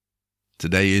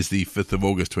Today is the 5th of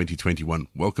August 2021.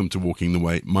 Welcome to Walking the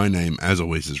Way. My name, as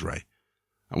always, is Ray.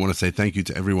 I want to say thank you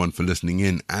to everyone for listening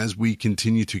in as we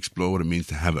continue to explore what it means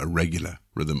to have a regular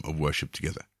rhythm of worship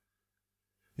together.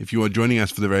 If you are joining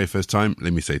us for the very first time,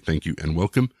 let me say thank you and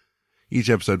welcome. Each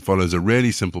episode follows a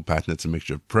really simple pattern. It's a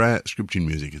mixture of prayer, scripture, and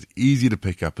music. It's easy to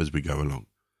pick up as we go along.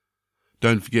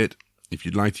 Don't forget, if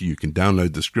you'd like to, you can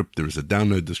download the script. There is a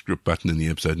download the script button in the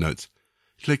episode notes.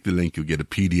 Click the link, you'll get a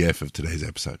PDF of today's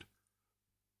episode.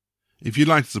 If you'd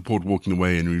like to support Walking the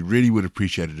Way, and we really would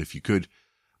appreciate it if you could,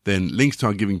 then links to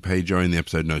our giving page are in the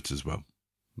episode notes as well.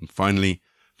 And finally,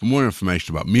 for more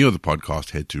information about me or the podcast,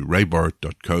 head to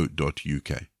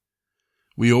rayborrett.co.uk.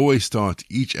 We always start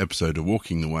each episode of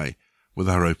Walking the Way with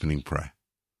our opening prayer.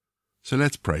 So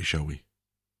let's pray, shall we?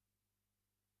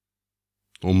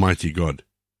 Almighty God,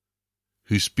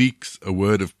 who speaks a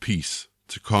word of peace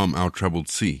to calm our troubled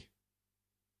sea.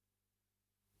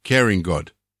 Caring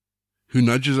God, who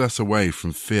nudges us away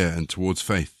from fear and towards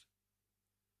faith.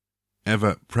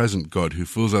 Ever-present God, who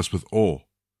fills us with awe,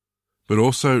 but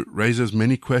also raises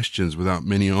many questions without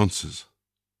many answers.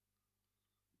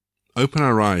 Open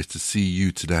our eyes to see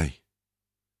you today.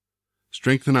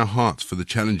 Strengthen our hearts for the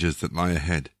challenges that lie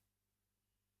ahead.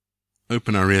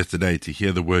 Open our ears today to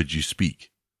hear the words you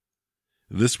speak.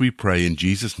 This we pray in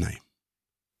Jesus' name.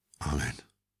 Amen.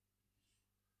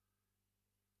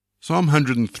 Psalm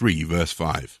 103, verse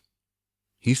 5.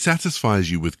 He satisfies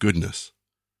you with goodness.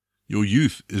 Your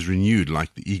youth is renewed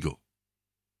like the eagle.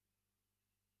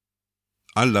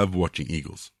 I love watching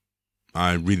eagles.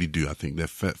 I really do. I think they're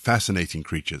fascinating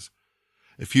creatures.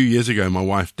 A few years ago, my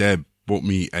wife Deb bought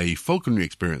me a falconry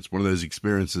experience, one of those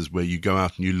experiences where you go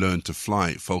out and you learn to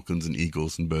fly falcons and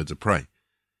eagles and birds of prey.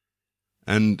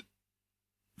 And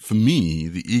for me,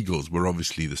 the eagles were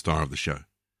obviously the star of the show.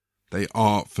 They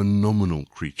are phenomenal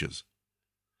creatures.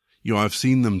 I've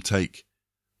seen them take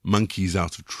monkeys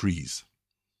out of trees,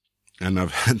 and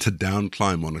I've had to down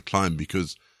climb on a climb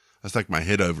because I stuck my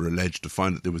head over a ledge to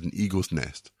find that there was an eagle's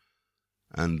nest,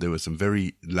 and there were some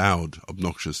very loud,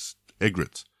 obnoxious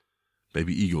egrets,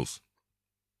 baby eagles,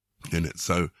 in it.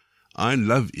 So I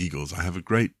love eagles. I have a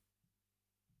great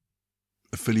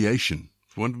affiliation.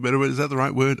 For want of a better word, is that the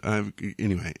right word? I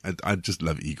just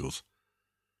love eagles.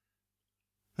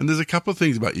 And there's a couple of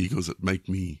things about eagles that make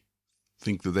me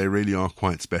think that they really are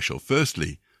quite special.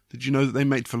 Firstly, did you know that they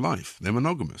mate for life? They're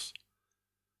monogamous.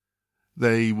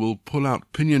 They will pull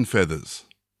out pinion feathers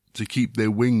to keep their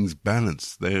wings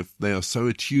balanced. They are so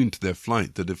attuned to their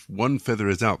flight that if one feather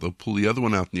is out, they'll pull the other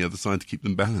one out on the other side to keep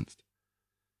them balanced.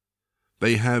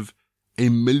 They have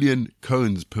 1 million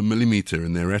cones per millimeter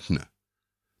in their retina.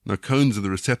 Now, cones are the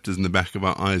receptors in the back of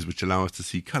our eyes which allow us to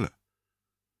see color,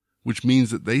 which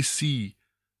means that they see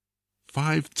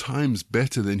 5 times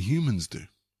better than humans do.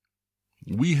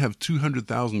 We have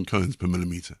 200,000 cones per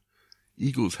millimeter.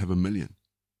 Eagles have 1 million.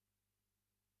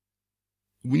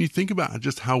 When you think about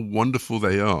just how wonderful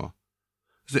they are,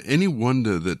 is there any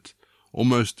wonder that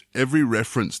almost every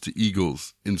reference to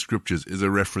eagles in scriptures is a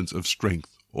reference of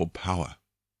strength or power?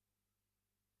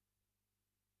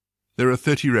 There are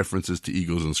 30 references to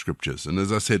eagles in scriptures, and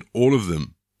as I said, all of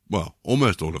them, well,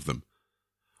 almost all of them,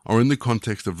 are in the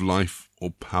context of life or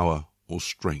power or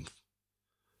strength.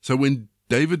 So when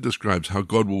David describes how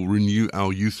God will renew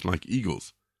our youth like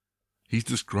eagles, he's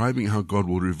describing how God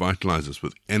will revitalize us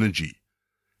with energy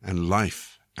and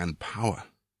life and power.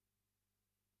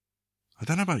 I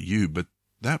don't know about you, but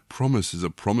that promise is a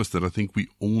promise that I think we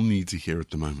all need to hear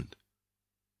at the moment.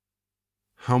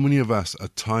 How many of us are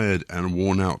tired and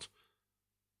worn out,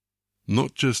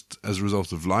 not just as a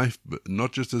result of life, but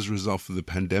not just as a result of the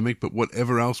pandemic, but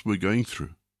whatever else we're going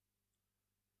through?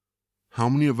 How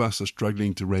many of us are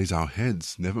struggling to raise our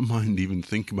heads, never mind even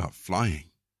think about flying?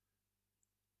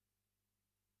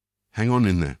 Hang on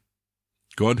in there.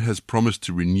 God has promised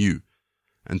to renew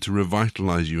and to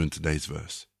revitalize you in today's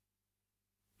verse,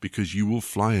 because you will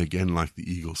fly again like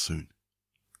the eagle soon.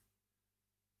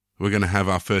 We're going to have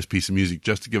our first piece of music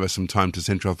just to give us some time to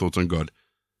center our thoughts on God,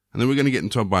 and then we're going to get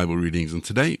into our Bible readings, and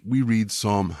today we read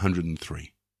Psalm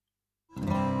 103.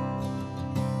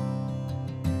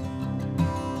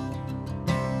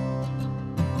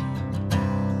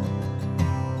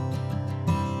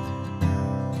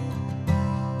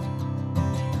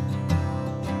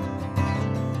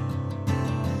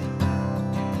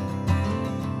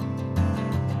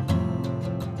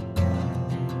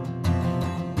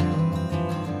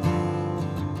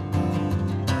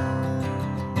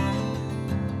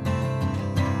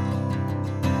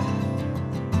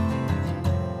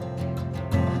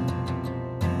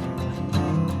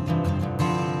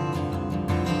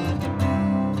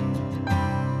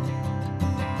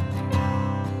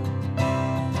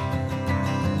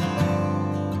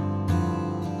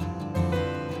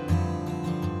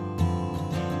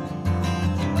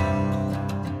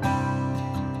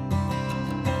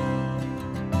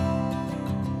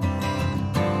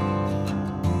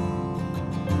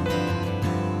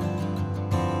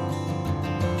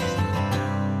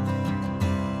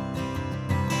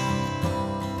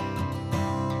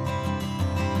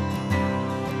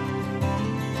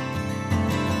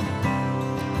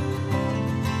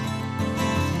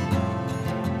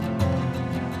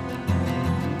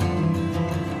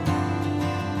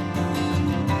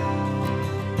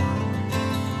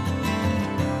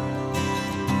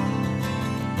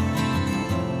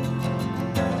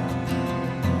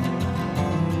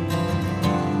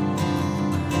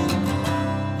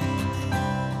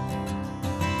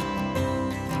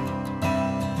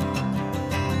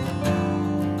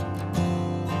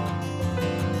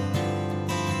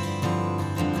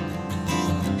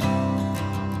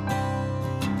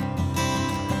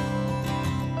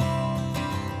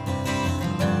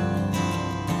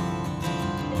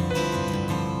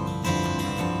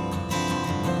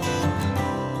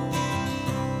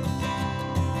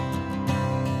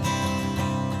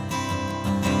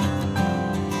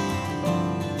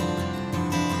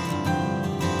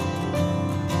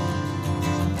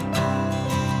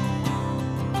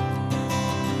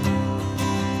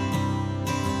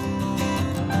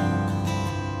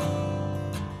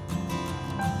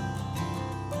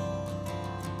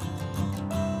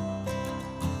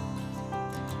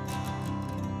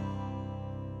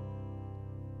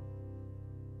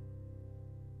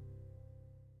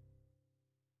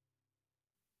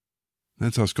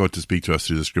 Let's ask God to speak to us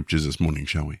through the scriptures this morning,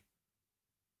 shall we?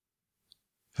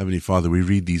 Heavenly Father, we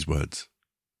read these words,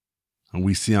 and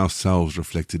we see ourselves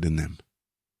reflected in them.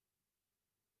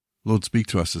 Lord, speak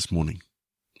to us this morning.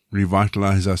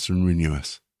 Revitalize us and renew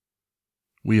us.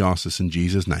 We ask this in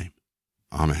Jesus' name.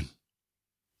 Amen.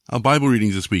 Our Bible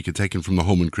readings this week are taken from the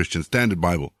Holman Christian Standard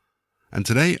Bible, and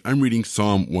today I'm reading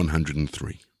Psalm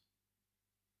 103.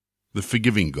 The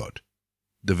Forgiving God,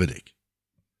 Davidic.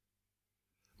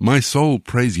 My soul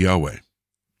praise Yahweh,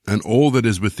 and all that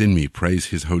is within me praise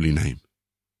his holy name.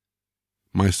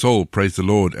 My soul praise the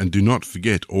Lord, and do not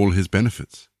forget all his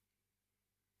benefits.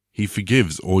 He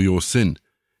forgives all your sin.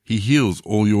 He heals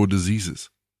all your diseases.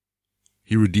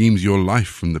 He redeems your life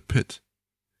from the pit.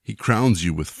 He crowns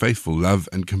you with faithful love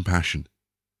and compassion.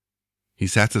 He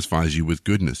satisfies you with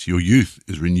goodness. Your youth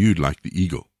is renewed like the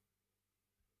eagle.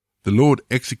 The Lord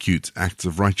executes acts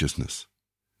of righteousness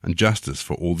and justice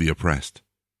for all the oppressed.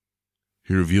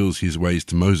 He reveals his ways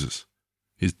to Moses,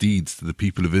 his deeds to the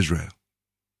people of Israel.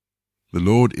 The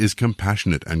Lord is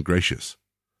compassionate and gracious,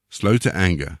 slow to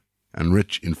anger, and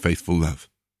rich in faithful love.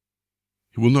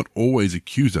 He will not always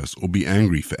accuse us or be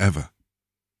angry forever.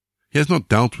 He has not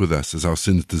dealt with us as our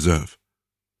sins deserve,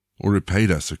 or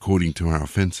repaid us according to our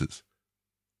offenses.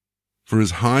 For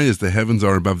as high as the heavens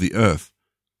are above the earth,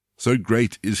 so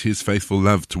great is his faithful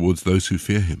love towards those who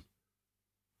fear him.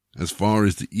 As far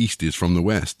as the east is from the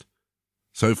west,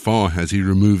 so far has he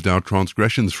removed our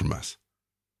transgressions from us.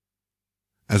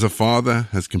 As a father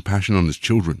has compassion on his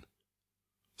children,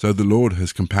 so the Lord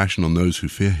has compassion on those who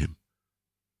fear him.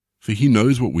 For he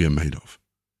knows what we are made of,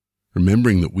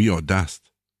 remembering that we are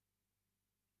dust.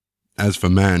 As for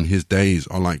man, his days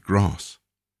are like grass.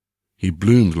 He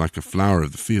blooms like a flower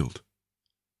of the field.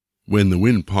 When the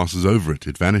wind passes over it,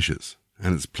 it vanishes,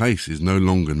 and its place is no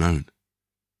longer known.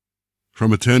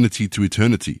 From eternity to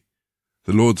eternity,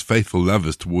 the Lord's faithful love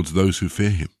is towards those who fear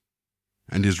him,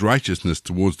 and his righteousness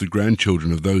towards the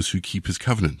grandchildren of those who keep his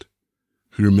covenant,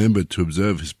 who remember to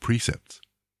observe his precepts.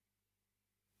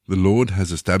 The Lord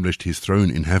has established his throne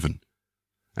in heaven,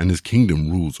 and his kingdom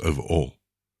rules over all.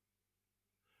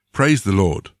 Praise the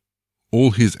Lord,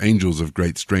 all his angels of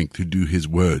great strength who do his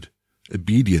word,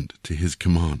 obedient to his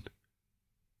command.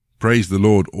 Praise the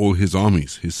Lord, all his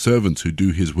armies, his servants who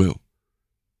do his will.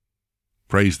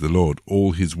 Praise the Lord,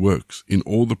 all his works, in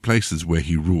all the places where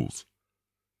he rules.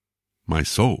 My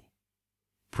soul,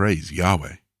 praise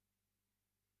Yahweh.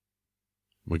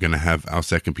 We're going to have our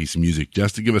second piece of music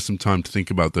just to give us some time to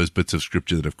think about those bits of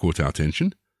scripture that have caught our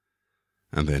attention.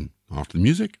 And then, after the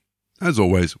music, as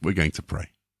always, we're going to pray.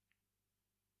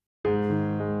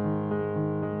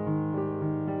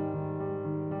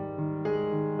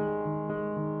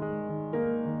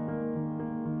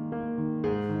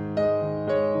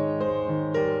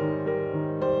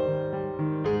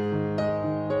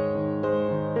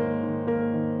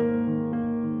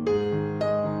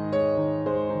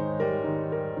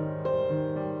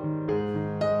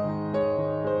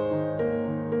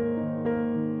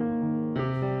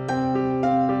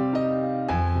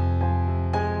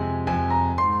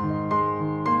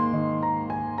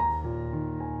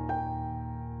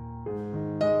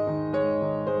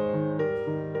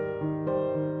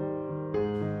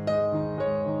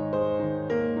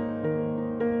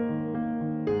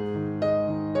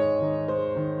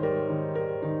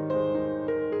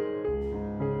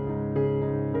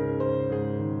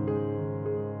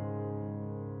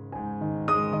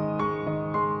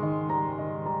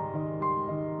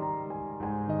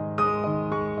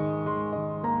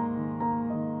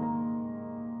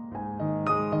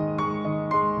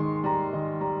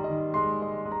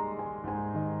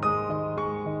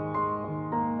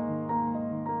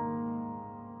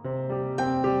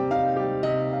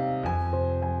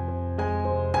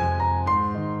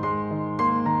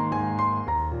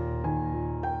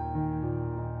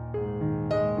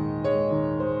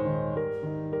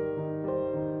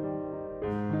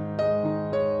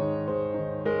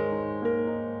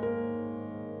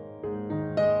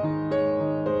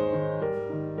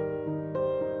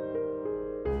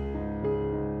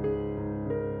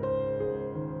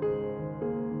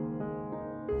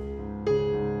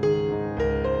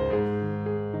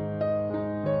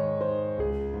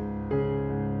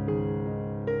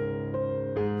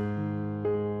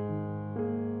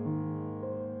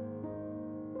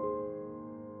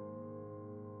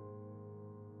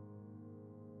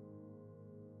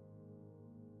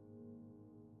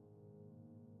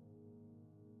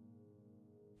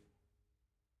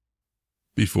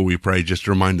 Before we pray, just a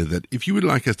reminder that if you would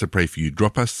like us to pray for you,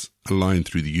 drop us a line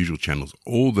through the usual channels.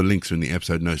 All the links are in the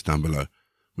episode notes down below.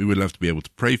 We would love to be able to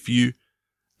pray for you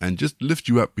and just lift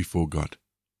you up before God.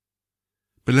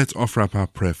 But let's offer up our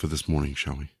prayer for this morning,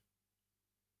 shall we?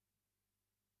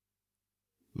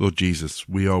 Lord Jesus,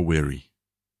 we are weary.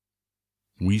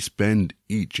 We spend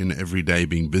each and every day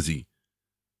being busy,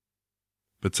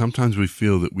 but sometimes we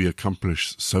feel that we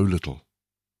accomplish so little.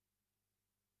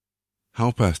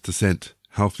 Help us to set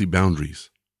healthy boundaries,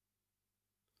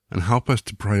 and help us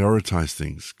to prioritize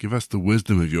things. Give us the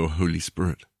wisdom of your Holy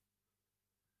Spirit.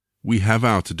 We have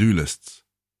our to-do lists,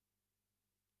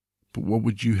 but what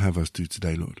would you have us do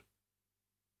today, Lord?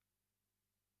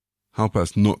 Help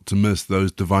us not to miss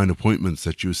those divine appointments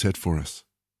that you have set for us.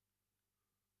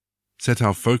 Set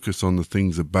our focus on the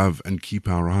things above and keep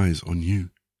our eyes on you.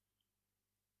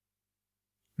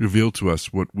 Reveal to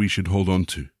us what we should hold on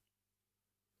to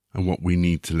and what we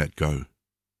need to let go.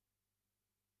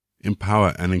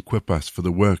 Empower and equip us for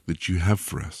the work that you have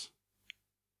for us.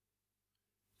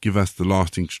 Give us the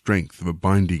lasting strength of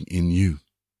abiding in you.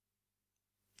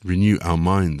 Renew our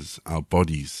minds, our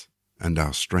bodies, and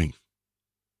our strength.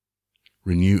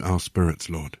 Renew our spirits,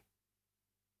 Lord,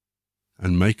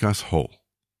 and make us whole.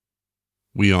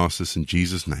 We ask this in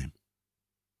Jesus' name.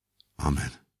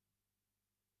 Amen.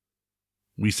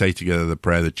 We say together the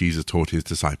prayer that Jesus taught his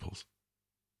disciples.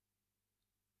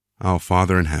 Our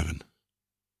Father in heaven,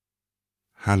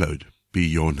 hallowed be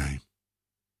your name.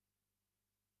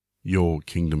 Your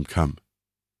kingdom come.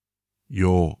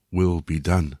 Your will be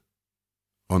done,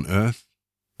 on earth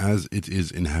as it is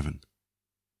in heaven.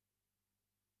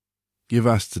 Give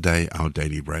us today our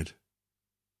daily bread.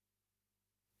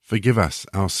 Forgive us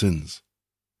our sins,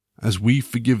 as we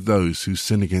forgive those who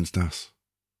sin against us.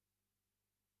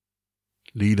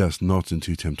 Lead us not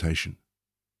into temptation,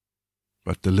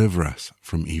 but deliver us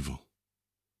from evil.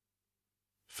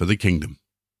 For the kingdom,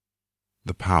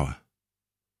 the power,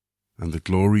 and the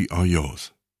glory are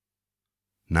yours,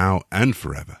 now and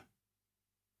forever.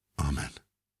 Amen.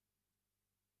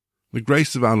 The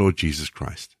grace of our Lord Jesus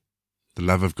Christ, the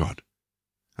love of God,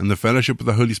 and the fellowship of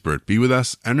the Holy Spirit be with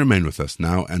us and remain with us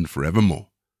now and forevermore.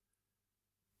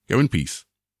 Go in peace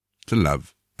to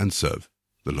love and serve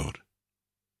the Lord.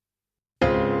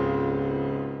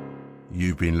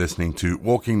 You've been listening to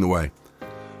Walking the Way.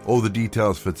 All the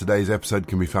details for today's episode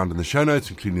can be found in the show notes,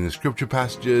 including the scripture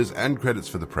passages and credits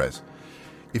for the press.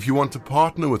 If you want to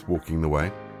partner with Walking the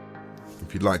Way,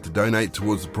 if you'd like to donate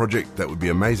towards the project, that would be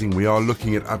amazing. We are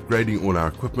looking at upgrading all our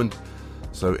equipment,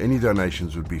 so any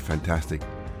donations would be fantastic.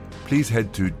 Please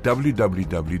head to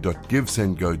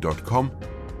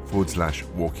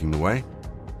www.givesendgo.com/walkingtheway.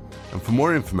 And for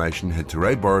more information, head to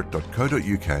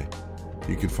rayborrett.co.uk.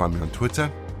 You can find me on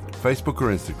Twitter, Facebook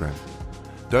or Instagram.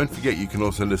 Don't forget you can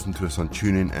also listen to us on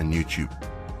TuneIn and YouTube.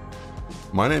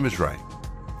 My name is Ray,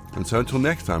 and so until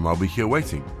next time I'll be here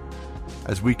waiting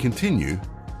as we continue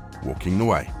walking the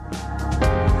way.